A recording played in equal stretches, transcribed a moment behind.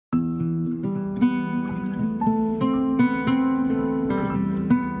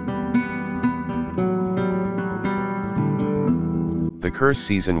The Curse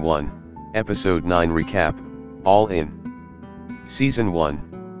Season 1, Episode 9 Recap, All In. Season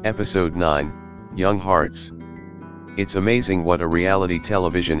 1, Episode 9, Young Hearts. It's amazing what a reality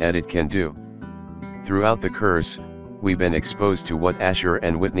television edit can do. Throughout The Curse, we've been exposed to what Asher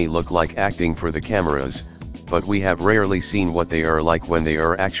and Whitney look like acting for the cameras, but we have rarely seen what they are like when they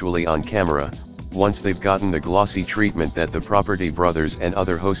are actually on camera, once they've gotten the glossy treatment that the Property Brothers and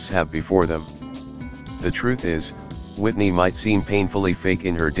other hosts have before them. The truth is, Whitney might seem painfully fake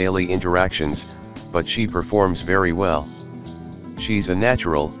in her daily interactions, but she performs very well. She's a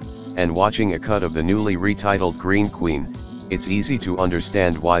natural, and watching a cut of the newly retitled Green Queen, it's easy to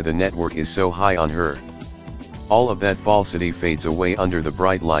understand why the network is so high on her. All of that falsity fades away under the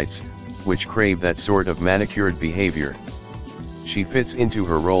bright lights, which crave that sort of manicured behavior. She fits into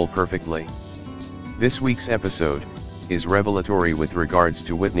her role perfectly. This week's episode is revelatory with regards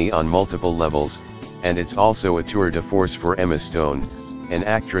to Whitney on multiple levels, and it's also a tour de force for Emma Stone, an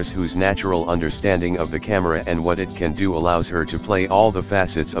actress whose natural understanding of the camera and what it can do allows her to play all the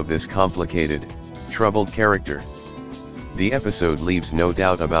facets of this complicated, troubled character. The episode leaves no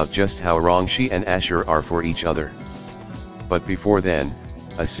doubt about just how wrong she and Asher are for each other. But before then,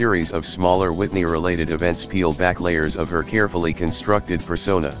 a series of smaller Whitney-related events peel back layers of her carefully constructed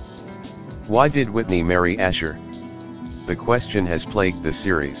persona. Why did Whitney marry Asher? The question has plagued the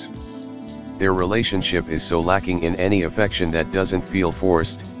series. Their relationship is so lacking in any affection that doesn't feel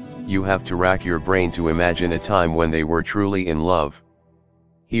forced, you have to rack your brain to imagine a time when they were truly in love.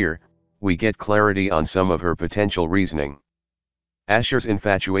 Here, we get clarity on some of her potential reasoning. Asher's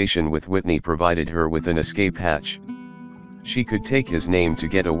infatuation with Whitney provided her with an escape hatch. She could take his name to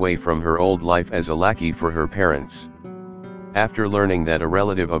get away from her old life as a lackey for her parents. After learning that a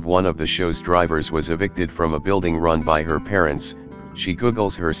relative of one of the show's drivers was evicted from a building run by her parents, she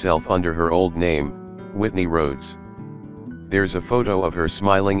Googles herself under her old name, Whitney Rhodes. There's a photo of her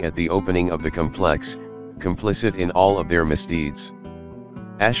smiling at the opening of the complex, complicit in all of their misdeeds.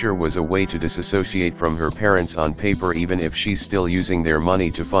 Asher was a way to disassociate from her parents on paper even if she's still using their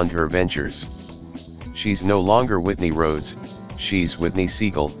money to fund her ventures. She's no longer Whitney Rhodes, she's Whitney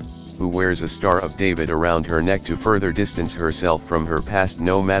Siegel, who wears a Star of David around her neck to further distance herself from her past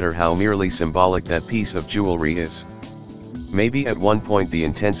no matter how merely symbolic that piece of jewelry is. Maybe at one point the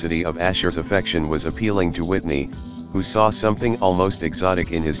intensity of Asher's affection was appealing to Whitney, who saw something almost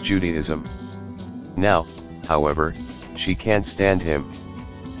exotic in his Judaism. Now, however, she can't stand him.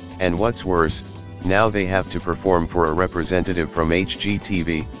 And what's worse, now they have to perform for a representative from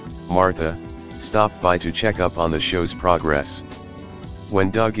HGTV, Martha, stopped by to check up on the show's progress.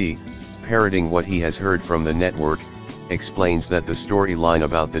 When Dougie, parroting what he has heard from the network, explains that the storyline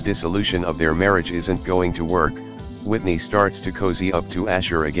about the dissolution of their marriage isn't going to work, Whitney starts to cozy up to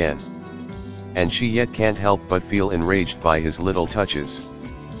Asher again. And she yet can't help but feel enraged by his little touches.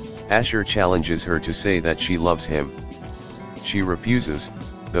 Asher challenges her to say that she loves him. She refuses,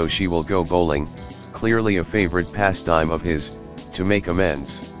 though she will go bowling, clearly a favorite pastime of his, to make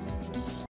amends.